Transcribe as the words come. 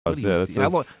How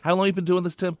long have you been doing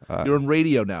this, Tim? You're on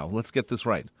radio now. Let's get this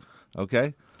right.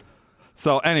 Okay?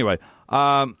 So anyway,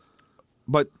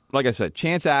 but like I said,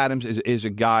 Chance Adams is a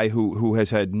guy who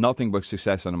has had nothing but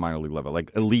success on the minor league level,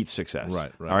 like elite success.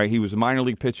 Right. All right. He was a minor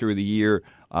league pitcher of the year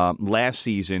last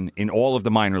season in all of the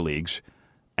minor leagues,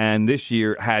 and this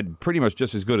year had pretty much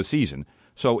just as good a season.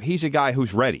 So he's a guy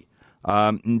who's ready.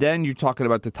 And then you're talking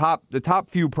about the top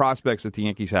few prospects that the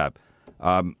Yankees have.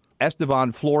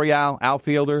 Estevan Florial,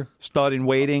 outfielder, stud in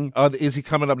waiting. Is he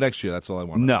coming up next year? That's all I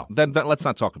want. No. Then let's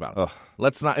not talk about it.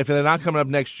 Let's not. If they're not coming up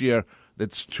next year,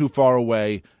 it's too far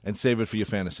away, and save it for your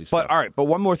fantasy stuff. But all right. But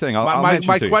one more thing.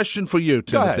 My question for you,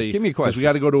 Timothy. Go ahead. Give me a question. Because we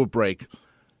got to go to a break.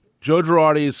 Joe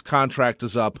Girardi's contract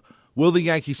is up. Will the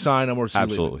Yankees sign him or is he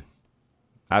Absolutely.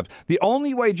 The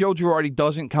only way Joe Girardi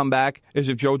doesn't come back is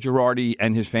if Joe Girardi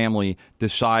and his family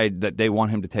decide that they want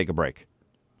him to take a break.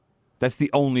 That's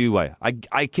the only way.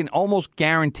 I can almost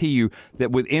guarantee you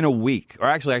that within a week, or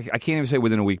actually I can't even say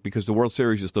within a week because the World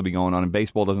Series will still be going on and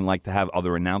baseball doesn't like to have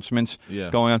other announcements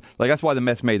going on. Like that's why the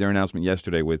Mets made their announcement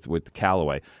yesterday with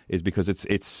Callaway is because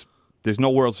it's there's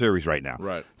no World Series right now.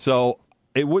 Right. So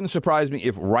it wouldn't surprise me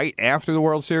if right after the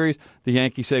World Series, the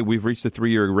Yankees say we've reached a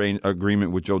 3-year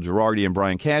agreement with Joe Girardi and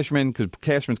Brian Cashman because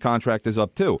Cashman's contract is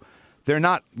up too. They're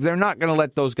not going to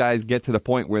let those guys get to the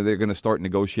point where they're going to start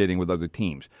negotiating with other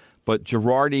teams. But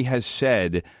Girardi has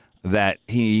said that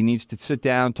he needs to sit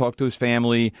down, talk to his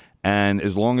family, and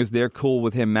as long as they're cool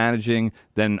with him managing,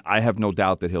 then I have no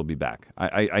doubt that he'll be back.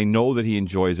 I know that he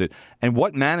enjoys it. And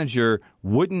what manager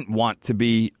wouldn't want to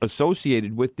be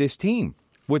associated with this team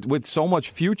with so much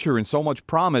future and so much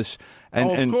promise?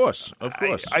 Of course.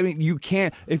 I mean, you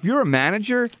can't – if you're a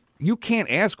manager – you can't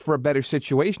ask for a better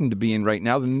situation to be in right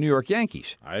now than the New York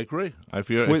Yankees. I agree. I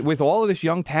feel with all of this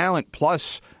young talent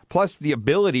plus the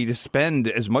ability to spend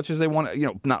as much as they want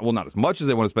to, not as much as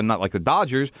they want to spend, not like the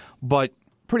Dodgers, but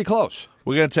pretty close.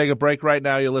 We're going to take a break right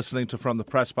now. You're listening to From the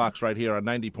Press Box right here on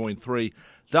 90.3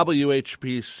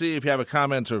 WHPC. If you have a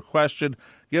comment or question,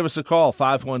 give us a call,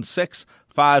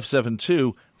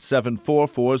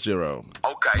 516-572-7440.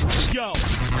 Okay. Yo.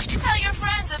 Tell your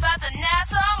friends about the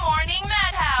Nassau Morning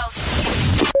Madhouse.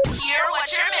 Hear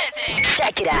what you're missing.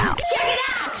 Check it out.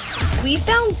 We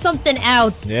found something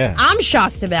out I'm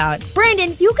shocked about.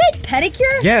 Brandon, you get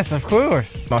pedicure? Yes, of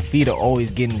course. My feet are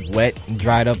always getting wet and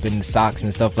dried up in the socks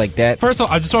and stuff like that. First of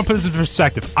all, I just want to put this in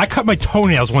perspective. I cut my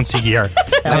toenails once a year.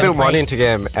 I've been wanting to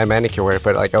get a manicure,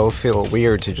 but I would feel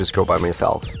weird to just go by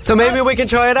myself. So maybe we can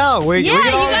try it out. We you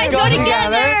guys go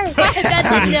together. That's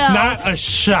a no. Not a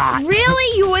shot.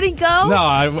 Really? You wouldn't go?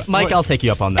 No, Mike, I'll take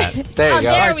you up on that. There you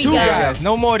go. There we Two go. guys,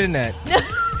 no more than that.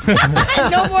 No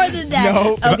more than that.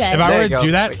 No. Okay. If I were to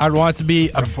do that, I'd want it to be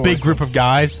a big group of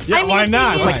guys. Yeah, I mean, why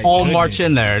not? Let's like all march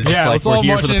in there. Just Let's we're all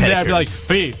here march for the in there and be like, pedicures.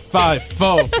 3, 5,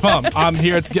 4, bum. I'm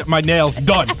here to get my nails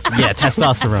done. Yeah,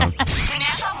 testosterone.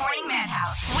 Nassau Morning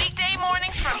Madhouse. Weekday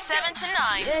mornings from 7 to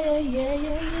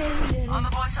 9. On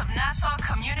the voice of Nassau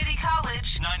Community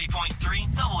College.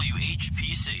 90.3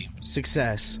 WHPC.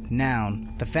 Success.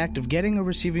 Noun. The fact of getting or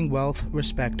receiving wealth,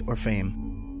 respect, or fame.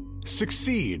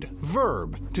 Succeed.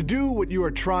 Verb. To do what you are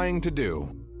trying to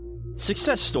do.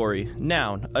 Success story.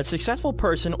 Noun. A successful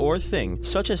person or thing,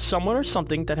 such as someone or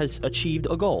something that has achieved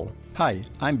a goal. Hi,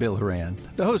 I'm Bill Horan,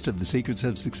 the host of The Secrets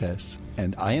of Success,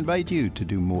 and I invite you to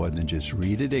do more than just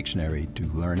read a dictionary to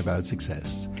learn about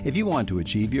success. If you want to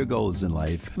achieve your goals in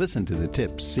life, listen to the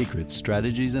tips, secrets,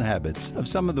 strategies, and habits of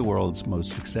some of the world's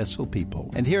most successful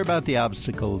people, and hear about the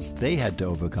obstacles they had to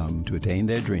overcome to attain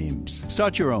their dreams.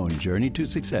 Start your own journey to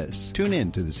success. Tune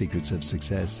in to The Secrets of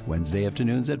Success Wednesday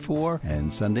afternoons at 4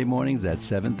 and Sunday mornings at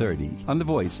 7:30 on the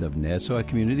voice of Nassau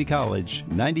Community College,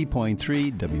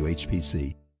 90.3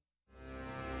 WHPC.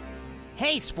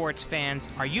 Hey, sports fans,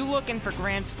 are you looking for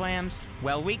grand slams?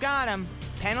 Well, we got them.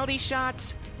 Penalty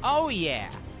shots? Oh, yeah.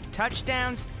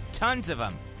 Touchdowns? Tons of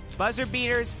them. Buzzer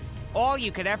beaters? All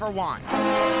you could ever want.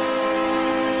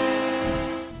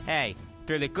 Hey,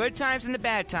 through the good times and the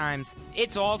bad times,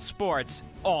 it's all sports,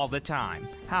 all the time.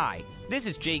 Hi, this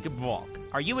is Jacob Volk.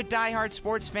 Are you a diehard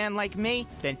sports fan like me?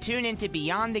 Then tune in to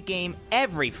Beyond the Game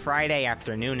every Friday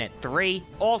afternoon at 3,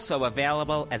 also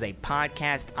available as a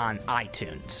podcast on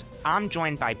iTunes. I'm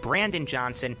joined by Brandon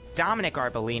Johnson, Dominic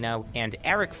Arbolino, and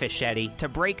Eric Fischetti to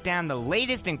break down the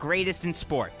latest and greatest in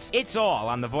sports. It's all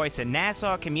on the voice of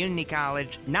Nassau Community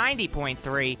College,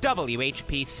 90.3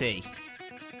 WHPC.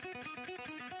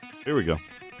 Here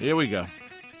we go.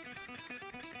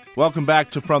 Welcome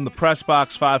back to From the Press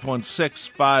Box,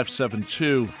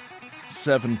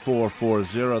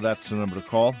 516-572-7440. That's the number to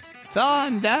call.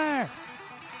 Thunder!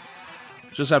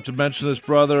 Just have to mention this,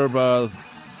 brother.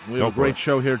 We have a great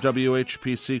show here at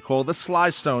WHPC called The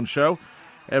Sly Stone Show.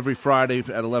 Every Friday at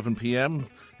 11 p.m.,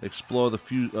 explore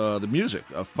the music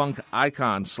of funk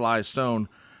icon Sly Stone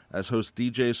as host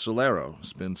DJ Solero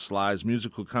spins Sly's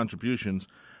musical contributions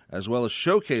as well as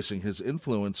showcasing his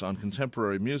influence on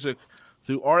contemporary music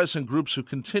through artists and groups who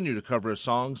continue to cover his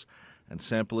songs and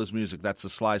sample his music. That's the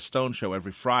Sly Stone Show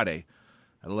every Friday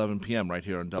at 11 p.m. right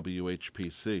here on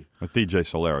WHPC. That's DJ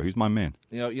Solero. He's my man.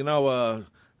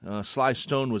 Sly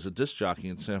Stone was a disc jockey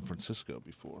in San Francisco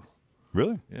before.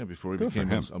 Really? Yeah, before he Good became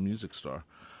for him. a music star.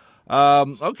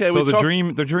 Okay, so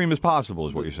the dream is possible,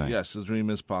 is what you're saying. Yes, the dream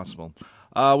is possible.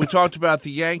 We talked about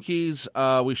the Yankees.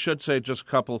 We should say just a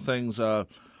couple of things. The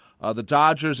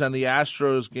Dodgers and the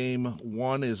Astros game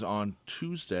 1 is on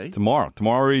Tuesday.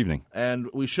 Tomorrow evening. And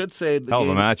we should say hell of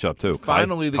a matchup too.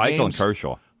 Finally, Keuchel and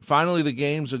Kershaw. Finally, the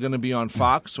games are going to be on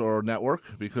Fox or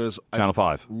network because Channel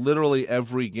 5. Literally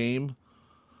every game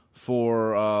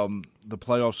for the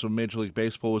playoffs of Major League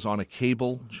Baseball was on a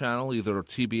cable channel, either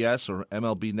TBS or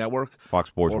MLB Network, Fox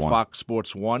Sports 1. Fox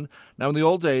Sports 1. Now, in the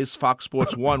old days, Fox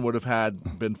Sports 1 would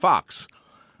have been Fox,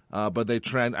 but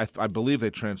I believe they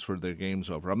transferred their games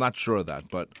over. I'm not sure of that,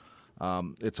 but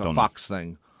it's a Fox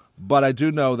thing. But I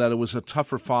do know that it was a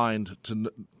tougher find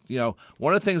to.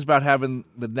 One of the things about having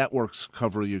the networks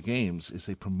cover your games is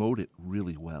they promote it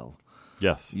really well.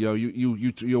 Yes.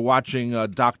 You're watching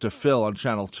Dr. Phil on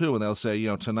Channel 2, and they'll say,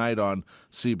 tonight on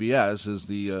CBS is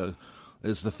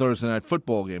the Thursday night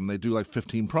football game. And they do like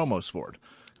 15 promos for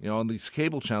it. On these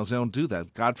cable channels, they don't do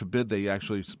that. God forbid they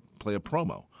actually play a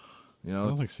promo. I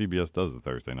don't think CBS does the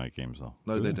Thursday night games, though.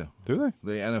 No, they do. Do they?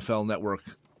 The NFL Network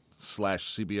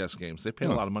 /CBS games. They pay a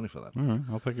lot of money for that. All right,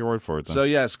 I'll take your word for it then. So,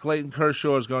 yes, Clayton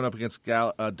Kershaw is going up against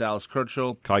Dallas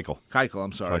Kershaw. Keuchel,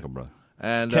 I'm sorry. Keuchel, brother.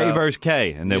 And K versus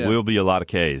K, and there will be a lot of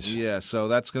Ks. Yeah, so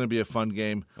that's going to be a fun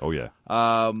game. Oh, yeah.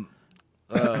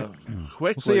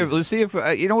 Quickly. Let's see if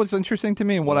what's interesting to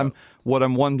me and what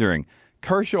I'm wondering.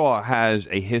 Kershaw has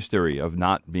a history of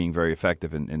not being very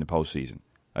effective in the postseason.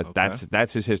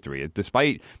 That's his history.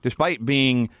 Despite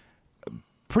being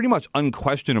pretty much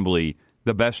unquestionably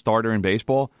the best starter in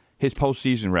baseball, his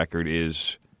postseason record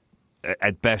is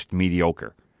at best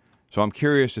mediocre. So I'm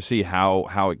curious to see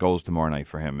how it goes tomorrow night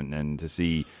for him, and to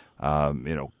see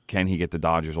can he get the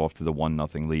Dodgers off to the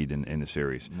 1-0 lead in the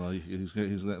series. Well, they're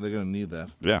going to need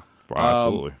that. Yeah,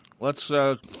 absolutely. Let's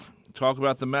talk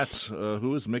about the Mets.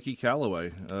 Who is Mickey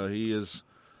Callaway? He is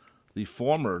the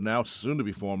now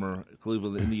soon-to-be former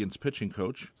Cleveland Indians pitching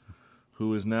coach,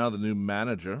 who is now the new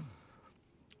manager.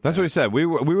 That's what he said. We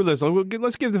were listening.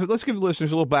 Let's give the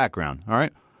listeners a little background. All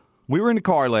right, we were in the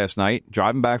car last night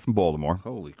driving back from Baltimore.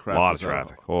 Holy crap! A lot of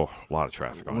traffic. A lot of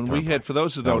traffic. When we hit, for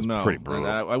those who don't know, pretty brutal.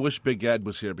 I wish Big Ed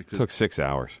was here because it took 6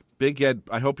 hours. Big Ed,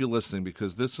 I hope you're listening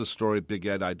because this is a story Big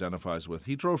Ed identifies with.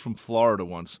 He drove from Florida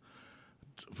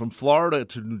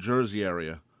to New Jersey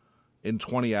area in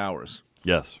 20 hours.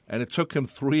 Yes. And it took him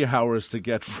 3 hours to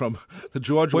get from the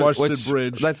George Washington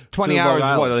Bridge. That's 20 hours.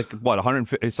 What?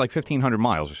 150? It's like 1,500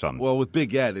 miles or something. Well, with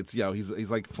Big Ed, it's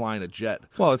he's like flying a jet.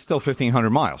 Well, it's still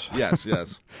 1,500 miles. Yes.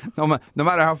 No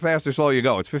matter how fast or slow you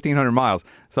go, it's 1,500 miles.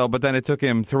 So, but then it took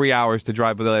him 3 hours to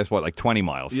drive for the last 20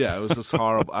 miles. Yeah, it was just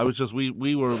horrible.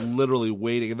 we were literally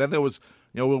waiting, and then there was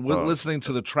we're listening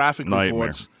to the traffic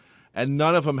reports. And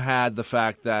none of them had the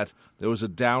fact that there was a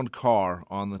downed car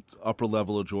on the upper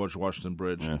level of George Washington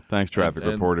Bridge. Yeah, thanks, traffic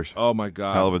reporters. Oh, my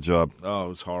God. Hell of a job. Oh, it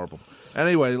was horrible.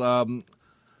 Anyway.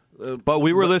 But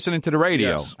we were listening to the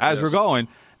radio as we're going,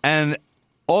 and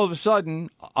all of a sudden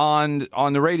on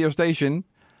the radio station,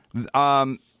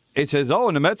 it says,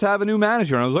 and the Mets have a new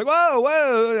manager. And I was like,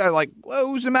 whoa,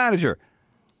 who's the manager?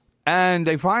 And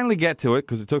they finally get to it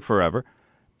because it took forever.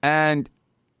 And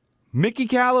Mickey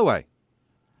Callaway.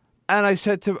 And I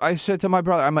said to my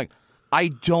brother, I'm like, I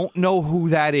don't know who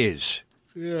that is.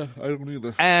 Yeah, I don't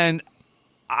either. And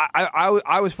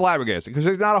I was flabbergasted because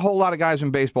there's not a whole lot of guys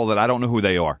in baseball that I don't know who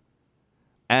they are.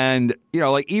 And,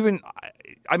 even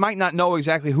I might not know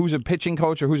exactly who's a pitching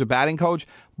coach or who's a batting coach,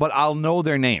 but I'll know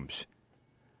their names.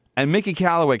 And Mickey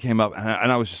Callaway came up,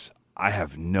 and I was just, I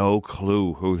have no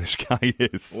clue who this guy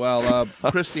is. Well,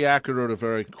 Christy Acker wrote a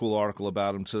very cool article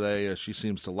about him today. She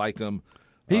seems to like him.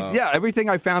 Everything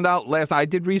I found out last night. I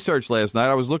did research last night.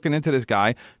 I was looking into this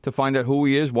guy to find out who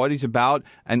he is, what he's about,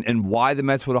 and why the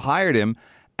Mets would have hired him.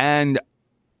 And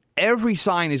every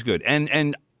sign is good.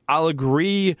 And I'll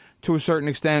agree to a certain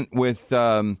extent with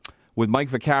Mike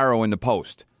Vaccaro in the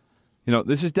Post.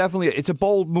 This is definitely it's a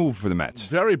bold move for the Mets.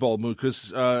 Very bold move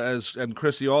because, and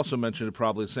Christy also mentioned it,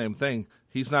 probably the same thing.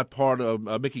 He's not part of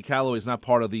Mickey Callaway is not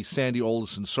part of the Sandy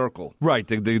Olson circle, right?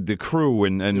 The crew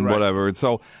and right. whatever. And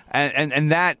so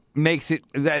and that makes it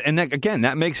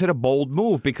that makes it a bold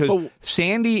move because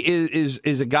Sandy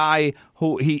is a guy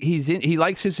who he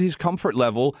likes his comfort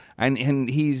level and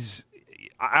he's.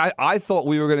 I thought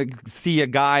we were going to see a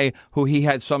guy who he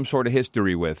had some sort of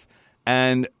history with,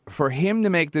 and for him to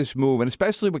make this move, and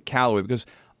especially with Callaway, because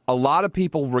a lot of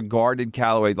people regarded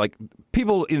Callaway, like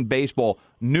people in baseball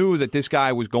knew that this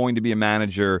guy was going to be a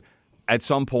manager at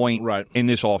some point in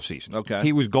this offseason. Okay.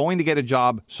 He was going to get a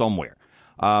job somewhere.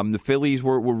 The Phillies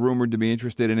were rumored to be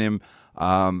interested in him.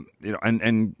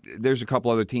 And there's a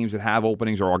couple other teams that have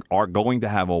openings or are going to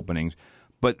have openings.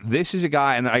 But this is a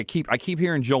guy, and I keep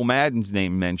hearing Joe Madden's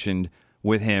name mentioned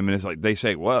with him, and it's like they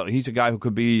say, well, he's a guy who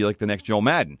could be like the next Joe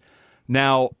Madden.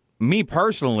 Now, me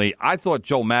personally, I thought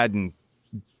Joe Madden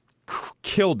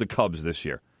killed the Cubs this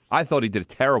year. I thought he did a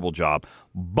terrible job.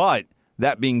 But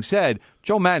that being said,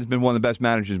 Joe Madden's been one of the best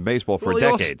managers in baseball for a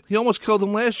decade. He almost killed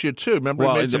him last year too. Remember?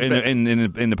 Well, in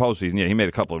the postseason, yeah, he made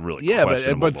a couple of really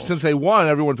but since they won,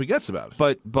 everyone forgets about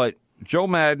it. But Joe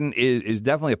Madden is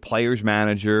definitely a player's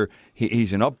manager.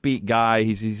 He's an upbeat guy.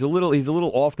 He's a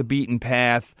little off the beaten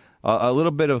path. A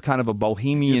little bit of kind of a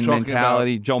bohemian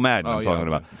mentality. Joe Madden, I'm talking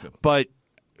about. Okay. But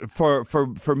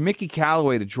for Mickey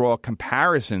Callaway to draw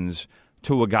comparisons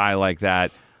to a guy like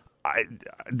that,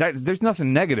 there's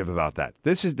nothing negative about that.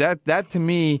 That to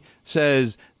me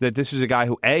says that this is a guy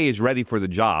who A, is ready for the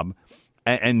job,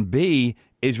 and B,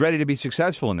 is ready to be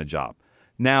successful in the job.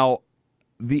 Now,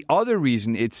 the other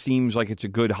reason it seems like it's a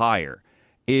good hire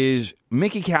is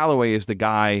Mickey Callaway is the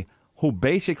guy who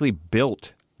basically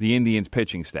built the Indians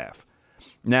pitching staff.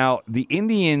 Now, the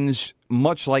Indians,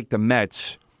 much like the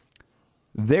Mets,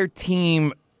 their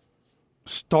team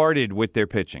started with their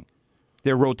pitching.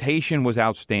 Their rotation was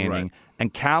outstanding,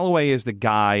 and Callaway is the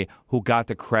guy who got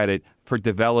the credit for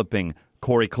developing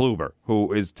Corey Kluber,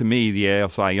 who is, to me, the AL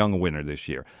Cy Young winner this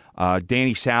year.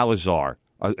 Danny Salazar,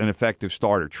 an effective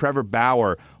starter. Trevor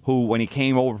Bauer, who, when he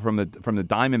came over from the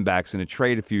Diamondbacks in a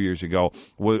trade a few years ago,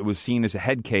 was seen as a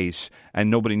head case,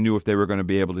 and nobody knew if they were going to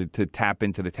be able to tap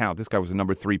into the talent. This guy was the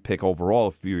number 3 pick overall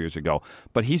a few years ago,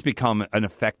 but he's become an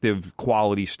effective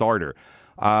quality starter.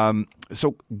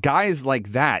 So guys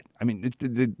like that, I mean,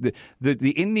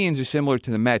 the Indians are similar to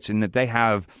the Mets in that they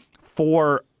have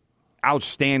 4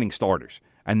 outstanding starters,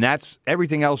 and that's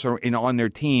everything else on their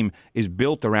team is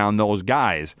built around those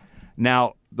guys.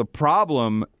 Now, the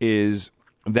problem is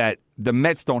that the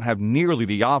Mets don't have nearly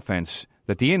the offense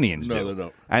that the Indians do. No, they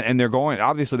don't. And they're going,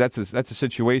 obviously that's a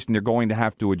situation they're going to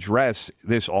have to address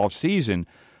this offseason,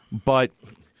 but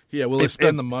yeah, will they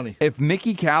spend the money? If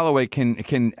Mickey Callaway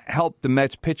can help the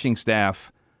Mets pitching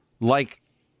staff like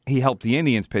he helped the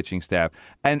Indians pitching staff,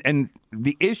 and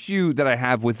the issue that I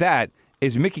have with that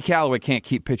is Mickey Callaway can't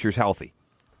keep pitchers healthy.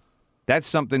 That's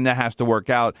something that has to work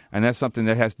out, and that's something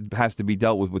that has to be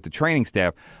dealt with the training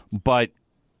staff. But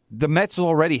the Mets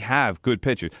already have good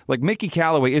pitchers. Like Mickey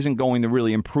Callaway isn't going to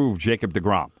really improve Jacob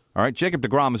deGrom. All right, Jacob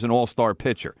deGrom is an all-star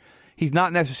pitcher. He's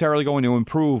not necessarily going to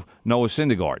improve Noah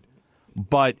Syndergaard.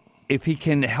 But if he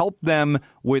can help them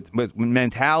with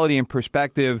mentality and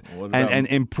perspective and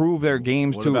improve their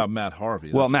games what too. What about Matt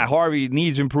Harvey? Well, Matt Harvey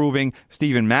needs improving.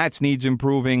 Steven Matz needs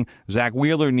improving. Zach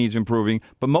Wheeler needs improving.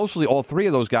 But mostly all 3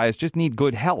 of those guys just need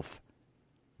good health.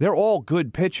 They're all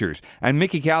good pitchers. And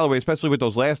Mickey Callaway, especially with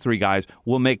those last 3 guys,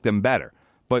 will make them better.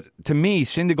 But to me,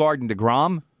 Syndergaard and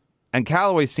deGrom, and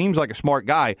Callaway seems like a smart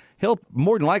guy. He'll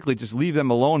more than likely just leave them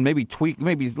alone, maybe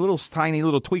tiny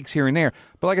little tweaks here and there.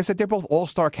 But like I said, they're both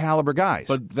all-star caliber guys.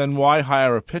 But then why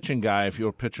hire a pitching guy if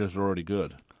your pitchers are already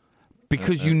good?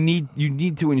 Because you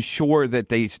need to ensure that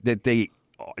they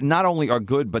not only are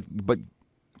good, but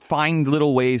find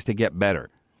little ways to get better.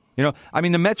 You know, I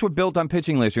mean, the Mets were built on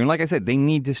pitching last year, and like I said, they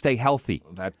need to stay healthy.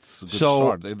 That's a good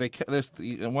start.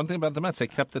 One thing about the Mets, they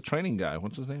kept the training guy.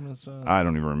 What's his name? I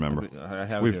don't even remember.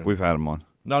 We've had him on.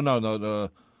 No.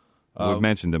 We've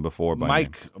mentioned him before.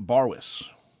 Mike Barwis.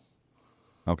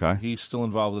 Okay. He's still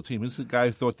involved with the team. He's the guy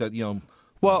who thought that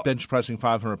bench pressing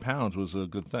 500 pounds was a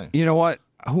good thing. You know what?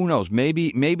 Who knows?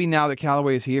 Maybe now that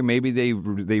Callaway is here, maybe they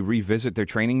revisit their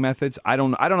training methods. I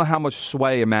don't know how much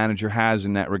sway a manager has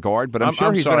in that regard, but I'm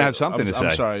sure he's going to have something to say.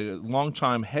 I'm sorry.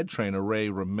 Longtime head trainer Ray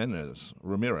Ramirez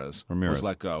was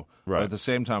let go. Right. But at the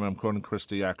same time, I'm quoting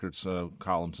Christy Ackert's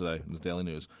column today in the Daily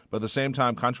News. But at the same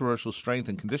time, controversial strength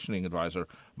and conditioning advisor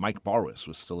Mike Barwis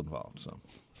was still involved. So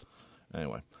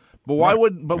anyway, but why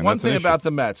would? But one thing about the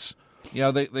Mets,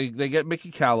 they get Mickey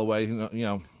Callaway,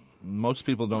 Most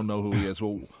people don't know who he is.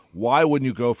 Well, why wouldn't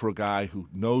you go for a guy who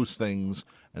knows things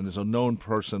and is a known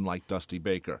person like Dusty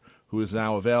Baker, who is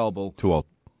now available? Too old.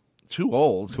 Too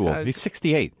old? Too old. He's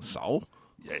 68. So?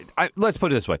 Let's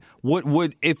put it this way: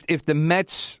 if the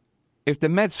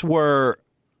Mets were,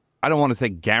 I don't want to say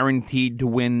guaranteed to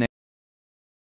win